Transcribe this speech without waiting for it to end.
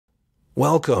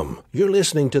Welcome. You're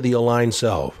listening to The Aligned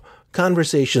Self,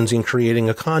 Conversations in Creating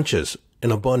a Conscious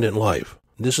and Abundant Life.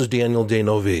 This is Daniel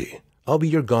Denovi. I'll be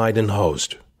your guide and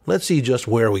host. Let's see just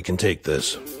where we can take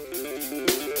this.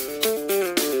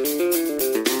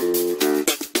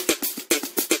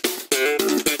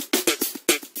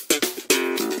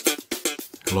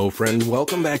 Hello, friend.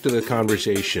 Welcome back to the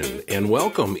conversation, and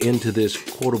welcome into this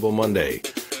Quotable Monday.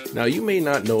 Now, you may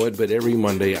not know it, but every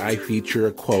Monday I feature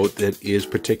a quote that is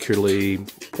particularly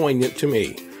poignant to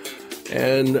me.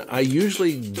 And I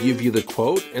usually give you the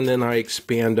quote, and then I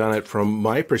expand on it from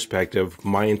my perspective,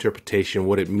 my interpretation,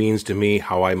 what it means to me,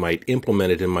 how I might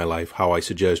implement it in my life, how I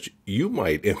suggest you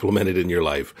might implement it in your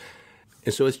life.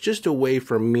 And so it's just a way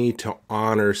for me to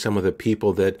honor some of the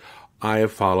people that I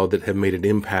have followed that have made an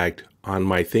impact on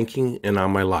my thinking and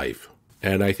on my life.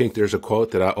 And I think there's a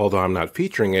quote that, although I'm not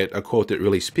featuring it, a quote that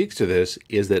really speaks to this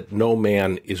is that no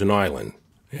man is an island.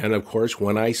 And of course,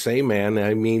 when I say man,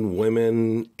 I mean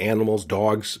women, animals,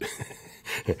 dogs,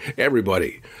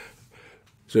 everybody.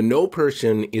 So no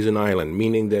person is an island,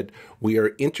 meaning that we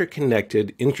are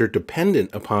interconnected, interdependent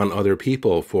upon other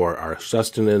people for our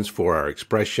sustenance, for our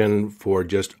expression, for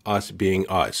just us being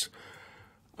us.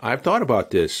 I've thought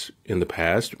about this in the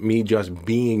past, me just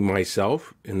being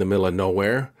myself in the middle of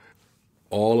nowhere,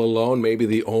 all alone, maybe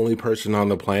the only person on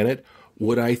the planet.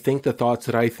 Would I think the thoughts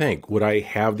that I think? Would I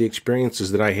have the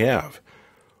experiences that I have?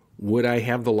 Would I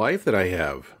have the life that I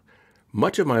have?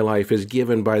 Much of my life is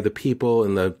given by the people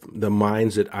and the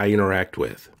minds that I interact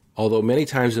with. Although many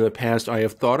times in the past I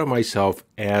have thought of myself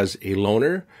as a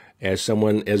loner, as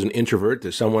an introvert,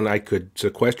 as someone I could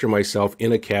sequester myself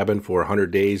in a cabin for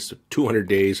 100 days, 200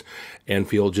 days, and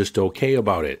feel just okay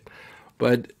about it.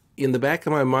 But in the back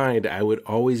of my mind, I would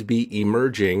always be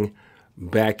emerging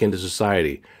back into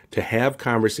society to have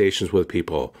conversations with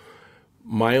people.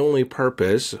 My only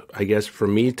purpose, I guess, for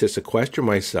me to sequester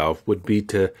myself would be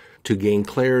to gain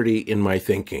clarity in my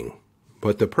thinking.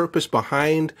 But the purpose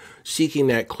behind seeking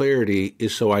that clarity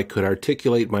is so I could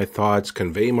articulate my thoughts,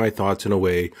 convey my thoughts in a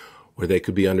way where they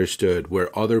could be understood,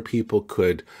 where other people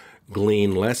could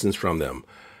glean lessons from them.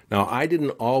 Now, I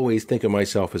didn't always think of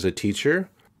myself as a teacher,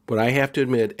 but I have to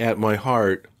admit, at my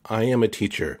heart, I am a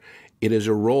teacher. It is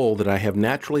a role that I have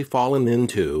naturally fallen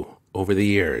into over the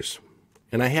years.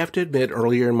 And I have to admit,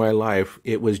 earlier in my life,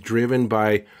 it was driven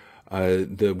by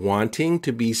the wanting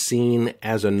to be seen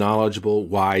as a knowledgeable,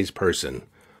 wise person.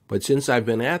 But since I've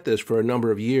been at this for a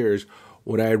number of years,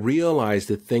 what I realized,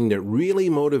 the thing that really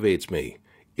motivates me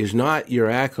is not your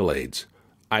accolades.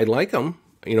 I like them.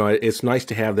 It's nice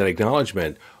to have that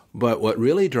acknowledgement. But what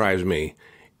really drives me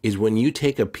is when you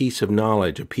take a piece of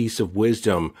knowledge, a piece of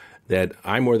wisdom that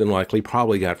I more than likely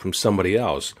probably got from somebody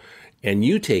else, and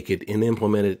you take it and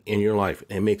implement it in your life,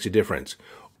 and it makes a difference.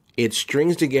 It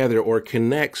strings together or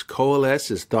connects,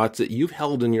 coalesces thoughts that you've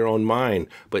held in your own mind,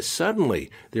 but suddenly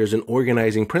there's an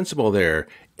organizing principle there,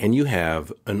 and you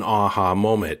have an aha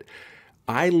moment.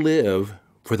 I live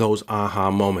for those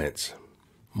aha moments.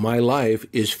 My life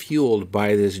is fueled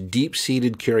by this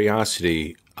deep-seated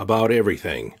curiosity about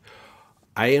everything.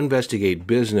 I investigate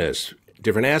business,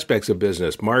 different aspects of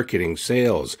business, marketing,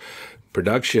 sales,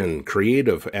 production,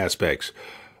 creative aspects.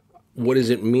 What does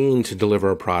it mean to deliver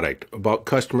a product? About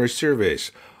customer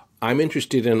service. I'm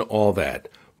interested in all that.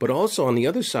 But also on the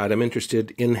other side, I'm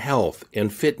interested in health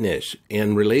and fitness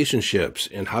and relationships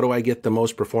and how do I get the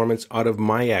most performance out of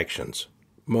my actions.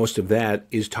 Most of that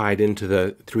is tied into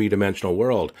the three-dimensional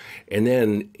world. And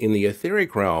then in the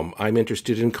etheric realm, I'm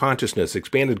interested in consciousness,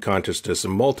 expanded consciousness,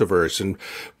 and multiverse, and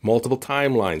multiple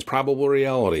timelines, probable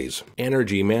realities,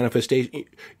 energy, manifestation.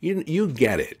 You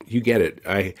get it. You get it.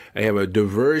 I have a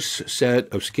diverse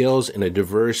set of skills and a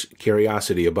diverse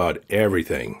curiosity about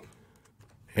everything.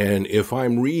 And if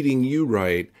I'm reading you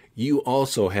right, you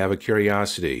also have a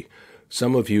curiosity.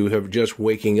 Some of you have just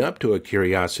waking up to a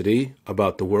curiosity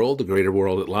about the world, the greater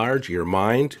world at large, your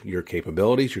mind, your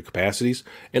capabilities, your capacities,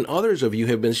 and others of you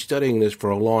have been studying this for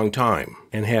a long time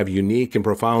and have unique and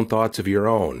profound thoughts of your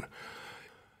own.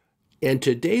 In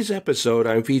today's episode,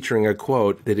 I'm featuring a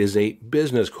quote that is a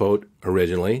business quote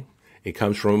originally. It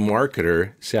comes from a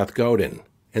marketer, Seth Godin.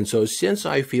 And so since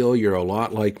I feel you're a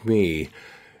lot like me,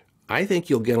 I think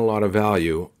you'll get a lot of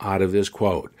value out of this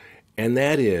quote. And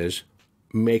that is,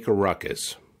 make a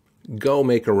ruckus. Go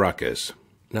make a ruckus.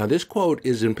 Now, this quote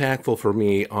is impactful for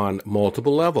me on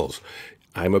multiple levels.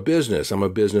 I'm a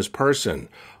business person.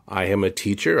 I am a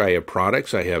teacher. I have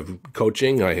products. I have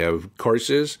coaching. I have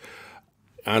courses.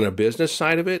 On a business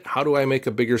side of it, how do I make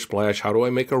a bigger splash? How do I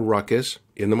make a ruckus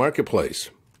in the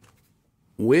marketplace?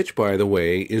 which, by the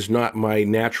way, is not my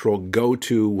natural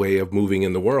go-to way of moving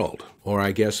in the world. Or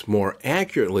I guess more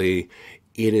accurately,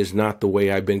 it is not the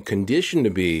way I've been conditioned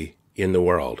to be in the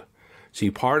world. See,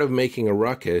 part of making a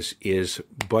ruckus is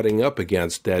butting up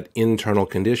against that internal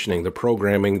conditioning, the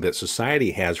programming that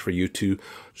society has for you to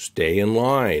stay in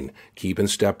line, keep in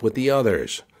step with the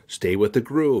others, stay with the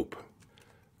group.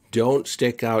 Don't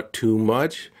stick out too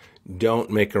much. Don't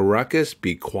make a ruckus.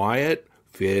 Be quiet.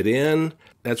 Fit in.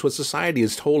 That's what society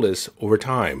has told us over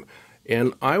time.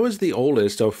 And I was the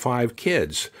oldest of 5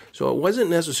 kids, so it wasn't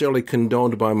necessarily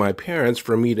condoned by my parents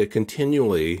for me to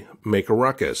continually make a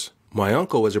ruckus. My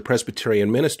uncle was a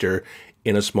Presbyterian minister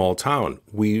in a small town.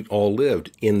 We all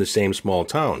lived in the same small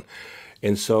town.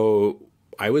 And so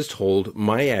I was told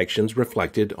my actions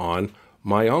reflected on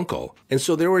my uncle. And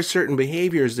so there were certain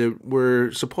behaviors that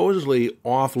were supposedly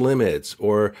off limits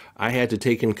or I had to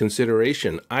take in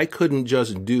consideration. I couldn't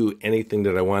just do anything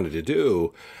that I wanted to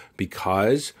do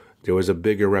because there was a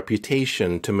bigger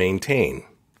reputation to maintain.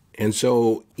 And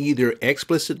so either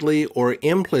explicitly or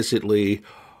implicitly,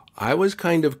 I was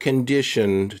kind of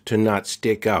conditioned to not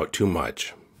stick out too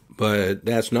much. But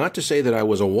that's not to say that I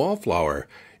was a wallflower.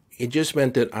 It just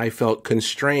meant that I felt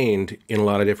constrained in a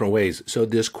lot of different ways. So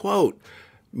this quote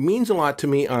means a lot to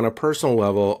me on a personal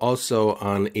level, also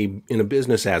in a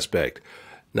business aspect.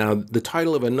 Now, the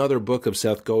title of another book of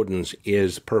Seth Godin's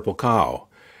is Purple Cow.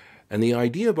 And the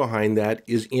idea behind that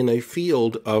is in a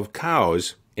field of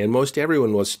cows, and most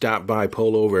everyone will stop by,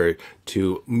 pull over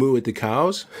to moo at the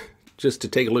cows, just to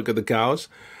take a look at the cows,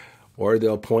 or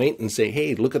they'll point and say,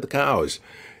 hey, look at the cows.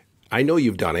 I know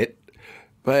you've done it,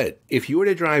 but if you were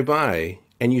to drive by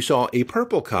and you saw a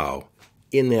purple cow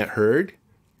in that herd,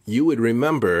 you would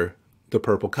remember the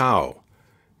purple cow.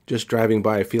 Just driving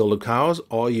by a field of cows,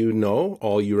 all you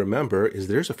remember is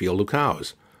there's a field of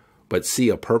cows. But see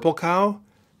a purple cow?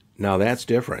 Now that's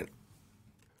different.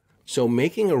 So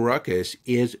making a ruckus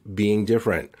is being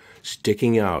different,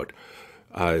 sticking out,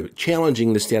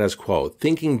 challenging the status quo,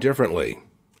 thinking differently.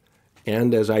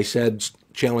 And as I said,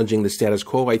 challenging the status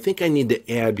quo, I think I need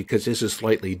to add, because this is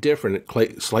slightly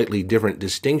different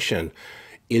distinction,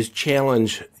 is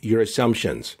challenge your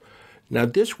assumptions. Now,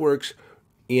 this works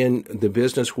in the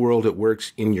business world. It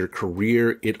works in your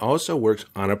career. It also works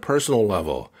on a personal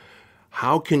level.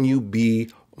 How can you be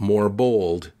more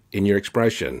bold in your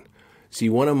expression? See,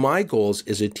 one of my goals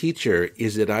as a teacher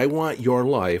is that I want your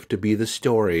life to be the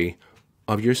story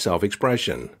of your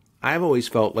self-expression. I've always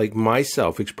felt like my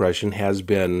self-expression has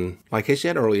been, like I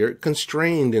said earlier,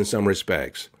 constrained in some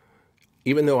respects.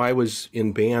 Even though I was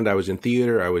in band, I was in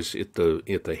theater, I was at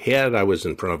the head, I was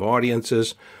in front of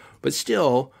audiences, but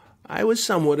still, I was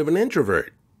somewhat of an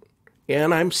introvert.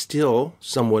 And I'm still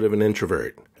somewhat of an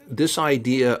introvert. This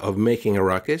idea of making a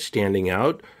ruckus, standing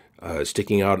out,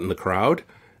 sticking out in the crowd,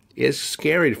 is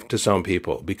scary to some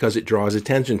people because it draws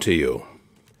attention to you.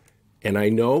 And I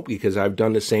know, because I've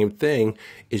done the same thing,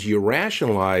 is you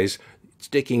rationalize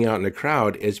sticking out in the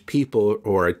crowd as people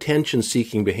or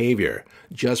attention-seeking behavior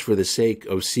just for the sake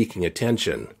of seeking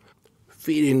attention.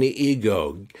 Feeding the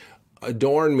ego,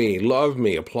 adorn me, love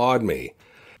me, applaud me.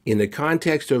 In the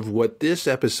context of what this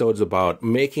episode's about,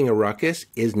 making a ruckus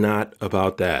is not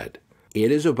about that.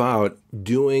 It is about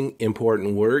doing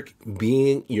important work,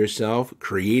 being yourself,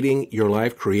 creating your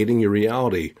life, creating your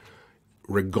reality,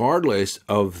 regardless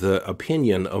of the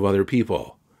opinion of other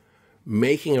people.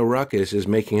 Making a ruckus is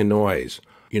making a noise.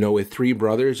 You know, with 3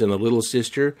 brothers and a little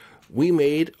sister, we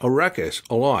made a ruckus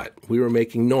a lot. We were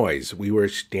making noise. We were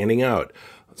standing out.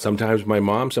 Sometimes my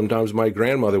mom, sometimes my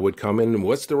grandmother would come in and,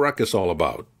 what's the ruckus all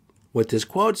about? What this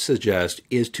quote suggests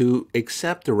is to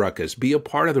accept the ruckus, be a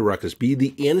part of the ruckus, be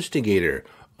the instigator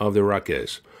of the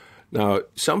ruckus. Now,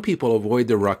 some people avoid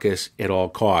the ruckus at all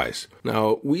costs.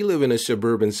 Now, we live in a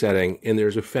suburban setting, and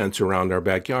there's a fence around our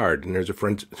backyard, and there's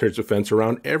a fence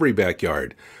around every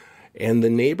backyard. And the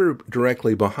neighbor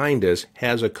directly behind us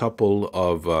has a couple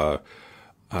of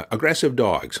aggressive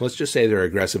dogs. Let's just say they're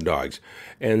aggressive dogs.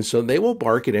 And so they will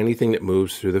bark at anything that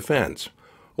moves through the fence.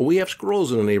 Well, we have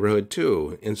squirrels in the neighborhood,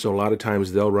 too, and so a lot of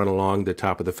times they'll run along the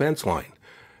top of the fence line.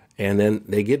 And then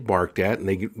they get barked at, and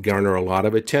they garner a lot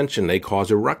of attention. They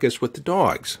cause a ruckus with the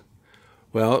dogs.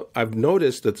 Well, I've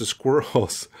noticed that the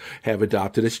squirrels have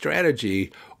adopted a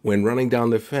strategy when running down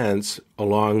the fence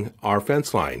along our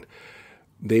fence line.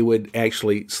 They would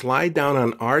actually slide down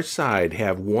on our side,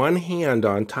 have one hand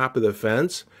on top of the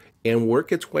fence, and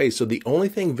work its way. So the only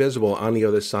thing visible on the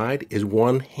other side is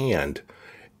one hand.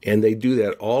 And they do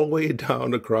that all the way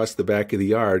down across the back of the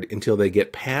yard until they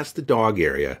get past the dog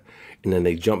area. And then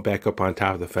they jump back up on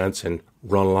top of the fence and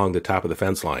run along the top of the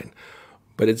fence line.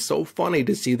 But it's so funny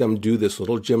to see them do this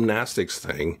little gymnastics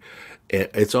thing.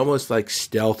 It's almost like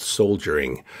stealth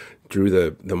soldiering through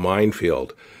the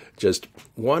minefield. Just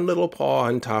one little paw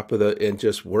on top of and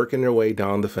just working their way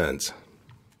down the fence.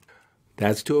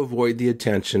 That's to avoid the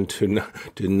attention to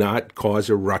not cause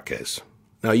a ruckus.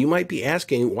 Now, you might be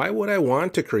asking, why would I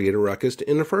want to create a ruckus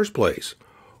in the first place?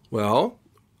 Well,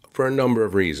 for a number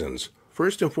of reasons.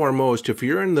 First and foremost, if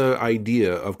you're in the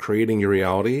idea of creating your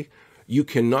reality, you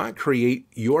cannot create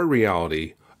your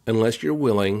reality unless you're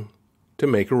willing to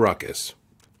make a ruckus.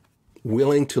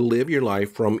 Willing to live your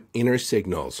life from inner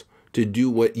signals, to do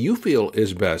what you feel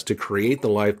is best, to create the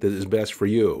life that is best for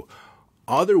you.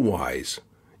 Otherwise,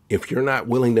 if you're not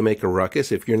willing to make a ruckus,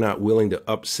 if you're not willing to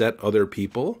upset other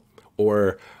people,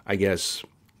 or, I guess,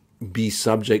 be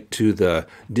subject to the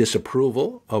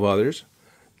disapproval of others,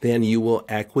 then you will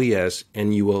acquiesce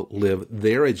and you will live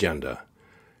their agenda.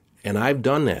 And I've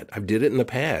done that. I've did it in the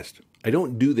past. I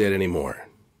don't do that anymore.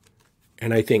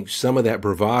 And I think some of that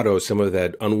bravado, some of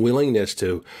that unwillingness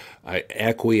to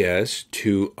acquiesce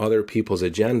to other people's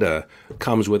agenda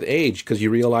comes with age, because you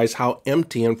realize how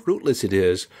empty and fruitless it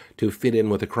is to fit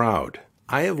in with a crowd.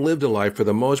 I have lived a life for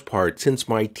the most part since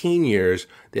my teen years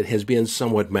that has been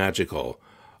somewhat magical.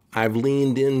 I've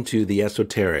leaned into the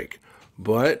esoteric,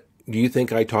 but do you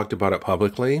think I talked about it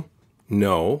publicly?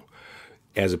 No.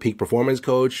 As a peak performance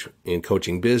coach, in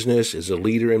coaching business, as a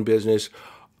leader in business,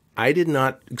 I did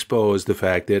not expose the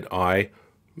fact that I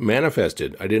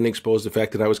manifested. I didn't expose the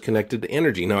fact that I was connected to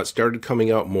energy. Now, it started coming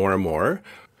out more and more.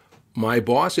 My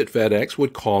boss at FedEx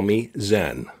would call me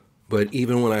Zen. But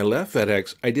even when I left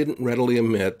FedEx, I didn't readily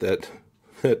admit that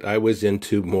I was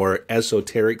into more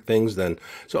esoteric things then.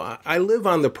 So I live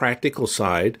on the practical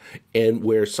side and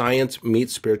where science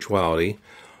meets spirituality,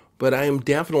 but I am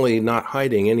definitely not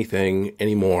hiding anything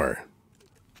anymore.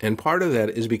 And part of that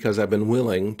is because I've been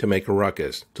willing to make a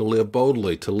ruckus, to live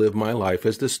boldly, to live my life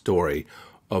as the story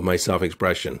of my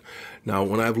self-expression. Now,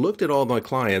 when I've looked at all my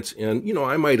clients, and,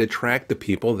 I might attract the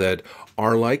people that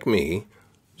are like me.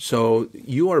 So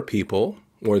you are people,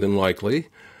 more than likely,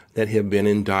 that have been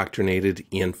indoctrinated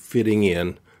in fitting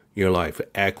in your life,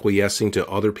 acquiescing to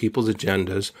other people's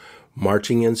agendas,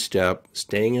 marching in step,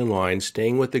 staying in line,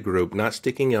 staying with the group, not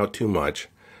sticking out too much.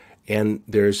 And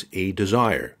there's a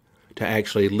desire to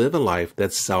actually live a life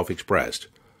that's self-expressed.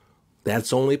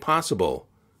 That's only possible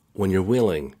when you're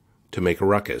willing to make a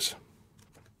ruckus.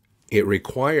 It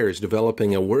requires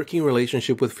developing a working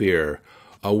relationship with fear,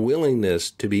 a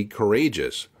willingness to be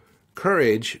courageous.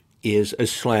 Courage is a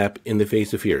slap in the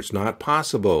face of fear. It's not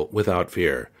possible without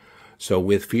fear. So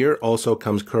with fear also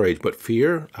comes courage. But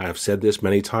fear, I've said this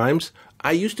many times,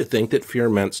 I used to think that fear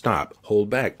meant stop, hold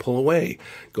back, pull away,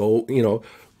 go,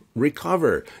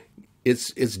 recover.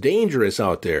 It's dangerous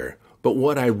out there. But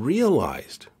what I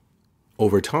realized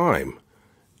over time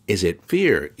is that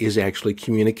fear is actually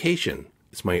communication.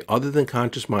 It's my other than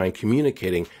conscious mind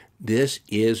communicating, this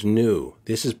is new.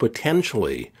 This is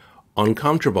potentially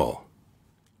uncomfortable.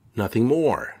 Nothing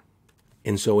more.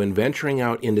 And so in venturing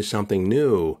out into something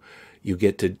new, you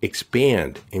get to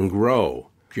expand and grow.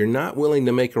 If you're not willing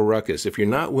to make a ruckus, if you're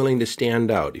not willing to stand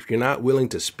out, if you're not willing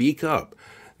to speak up,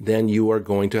 then you are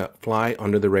going to fly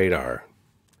under the radar.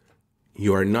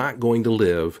 You are not going to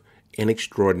live an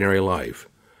extraordinary life.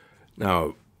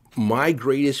 Now, my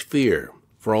greatest fear,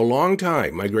 for a long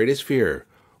time, my greatest fear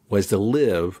was to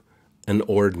live an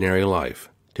ordinary life,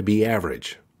 to be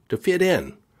average, to fit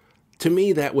in. To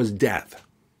me, that was death.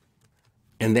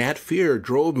 And that fear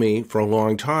drove me for a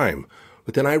long time.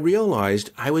 But then I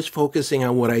realized I was focusing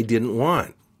on what I didn't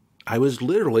want. I was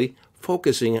literally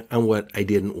focusing on what I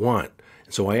didn't want.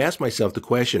 And so I asked myself the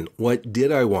question, what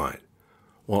did I want?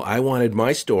 Well, I wanted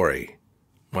my story,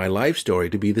 my life story,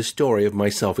 to be the story of my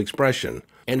self-expression,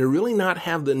 and to really not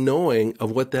have the knowing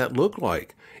of what that looked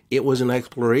like. It was an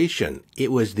exploration.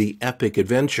 It was the epic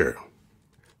adventure.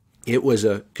 It was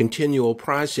a continual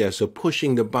process of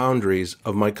pushing the boundaries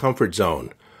of my comfort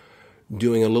zone,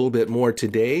 doing a little bit more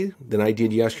today than I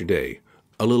did yesterday,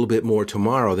 a little bit more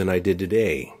tomorrow than I did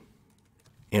today.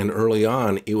 And early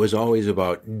on, it was always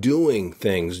about doing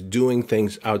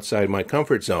things outside my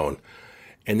comfort zone.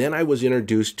 And then I was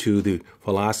introduced to the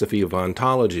philosophy of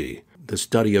ontology, the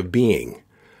study of being.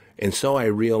 And so I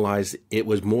realized it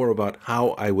was more about how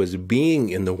I was being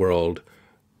in the world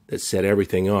that set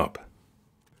everything up.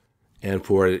 And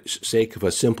for the sake of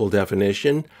a simple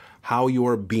definition, how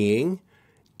you're being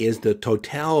is the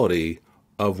totality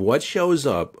of what shows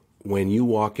up when you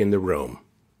walk in the room.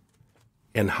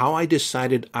 And how I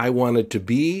decided I wanted to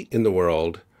be in the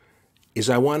world is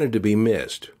I wanted to be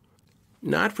missed.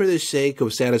 Not for the sake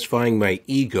of satisfying my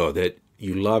ego that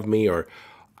you love me, or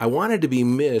I wanted to be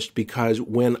missed because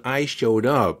when I showed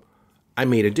up, I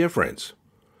made a difference.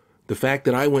 The fact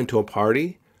that I went to a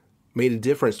party made a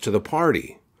difference to the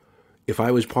party. If I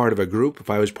was part of a group,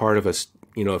 if I was part of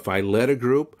if I led a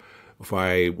group, if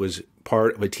I was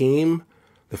part of a team,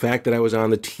 the fact that I was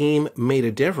on the team made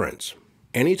a difference.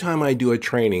 Anytime I do a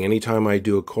training, anytime I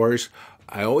do a course,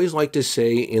 I always like to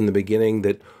say in the beginning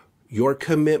that your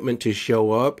commitment to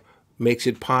show up makes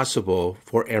it possible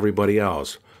for everybody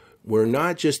else. We're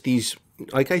not just these,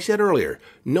 like I said earlier,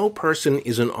 no person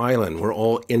is an island. We're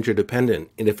all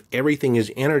interdependent. And if everything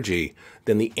is energy,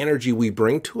 then the energy we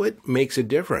bring to it makes a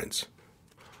difference.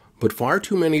 But far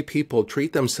too many people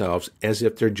treat themselves as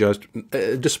if they're just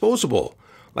disposable.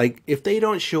 Like, if they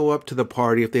don't show up to the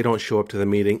party, if they don't show up to the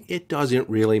meeting, it doesn't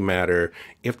really matter.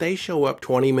 If they show up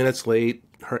 20 minutes late,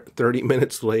 30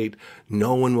 minutes late,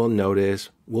 no one will notice.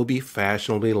 We'll be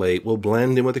fashionably late. We'll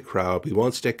blend in with the crowd. We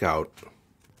won't stick out.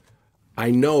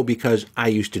 I know because I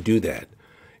used to do that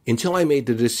until I made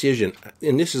the decision,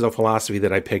 and this is a philosophy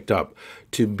that I picked up,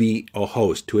 to be a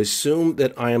host, to assume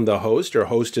that I am the host or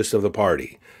hostess of the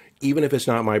party, even if it's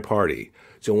not my party.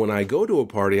 So when I go to a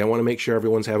party, I want to make sure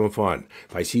everyone's having fun.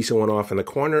 If I see someone off in the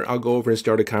corner, I'll go over and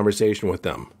start a conversation with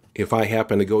them. If I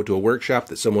happen to go to a workshop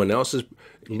that someone else is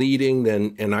leading,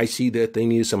 and I see that they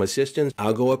need some assistance,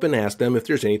 I'll go up and ask them if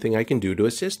there's anything I can do to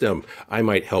assist them. I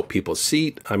might help people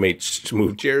seat. I might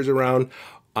move chairs around.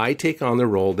 I take on the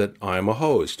role that I'm a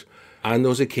host. On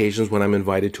those occasions when I'm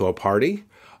invited to a party,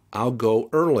 I'll go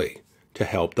early to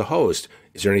help the host.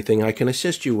 Is there anything I can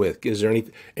assist you with? Is there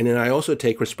anything? And then I also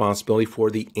take responsibility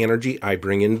for the energy I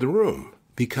bring into the room.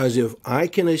 Because if I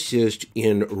can assist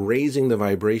in raising the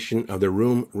vibration of the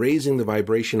room, raising the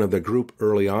vibration of the group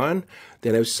early on,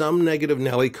 then if some negative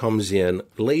Nelly comes in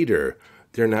later,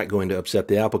 they're not going to upset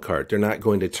the apple cart. They're not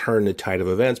going to turn the tide of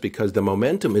events because the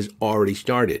momentum is already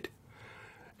started.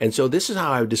 And so this is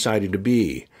how I've decided to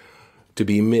be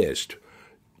missed.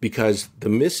 Because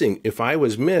if I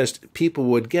was missed, people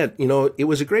would get, it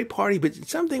was a great party, but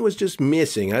something was just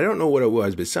missing. I don't know what it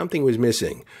was, but something was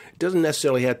missing. It doesn't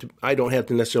necessarily I don't have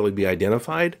to necessarily be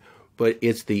identified, but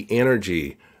it's the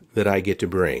energy that I get to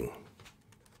bring.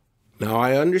 Now,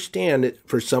 I understand that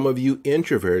for some of you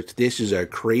introverts, this is a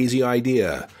crazy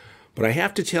idea, but I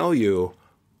have to tell you,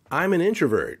 I'm an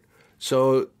introvert.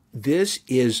 So this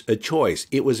is a choice.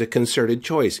 It was a concerted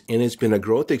choice, and it's been a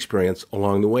growth experience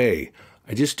along the way.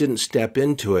 I just didn't step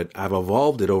into it. I've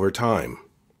evolved it over time.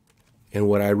 And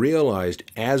what I realized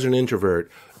as an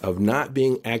introvert of not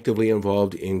being actively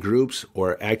involved in groups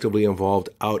or actively involved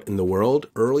out in the world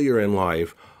earlier in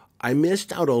life, I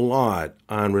missed out a lot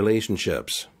on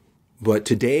relationships. But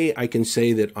today I can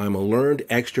say that I'm a learned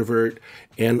extrovert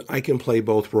and I can play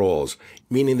both roles,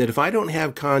 meaning that if I don't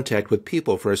have contact with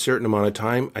people for a certain amount of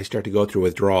time, I start to go through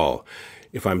withdrawal.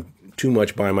 If I'm too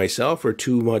much by myself or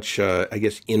too much,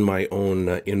 in my own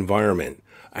environment,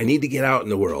 I need to get out in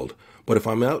the world. But if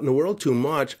I'm out in the world too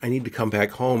much, I need to come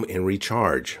back home and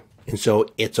recharge. And so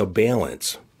it's a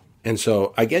balance. And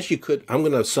so I guess I'm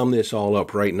going to sum this all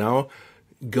up right now.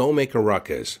 Go make a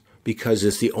ruckus, because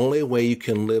it's the only way you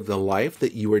can live the life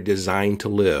that you were designed to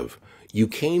live. You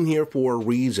came here for a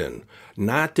reason,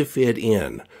 not to fit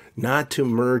in, not to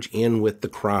merge in with the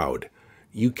crowd.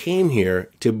 You came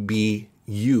here to be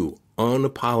you,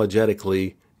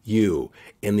 unapologetically you.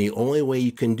 And the only way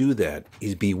you can do that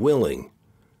is be willing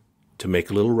to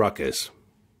make a little ruckus.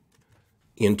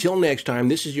 Until next time,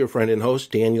 this is your friend and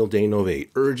host, Daniel Denove,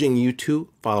 urging you to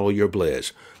follow your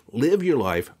bliss. Live your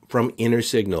life from inner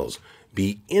signals.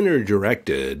 Be inner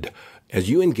directed as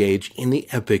you engage in the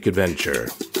epic adventure.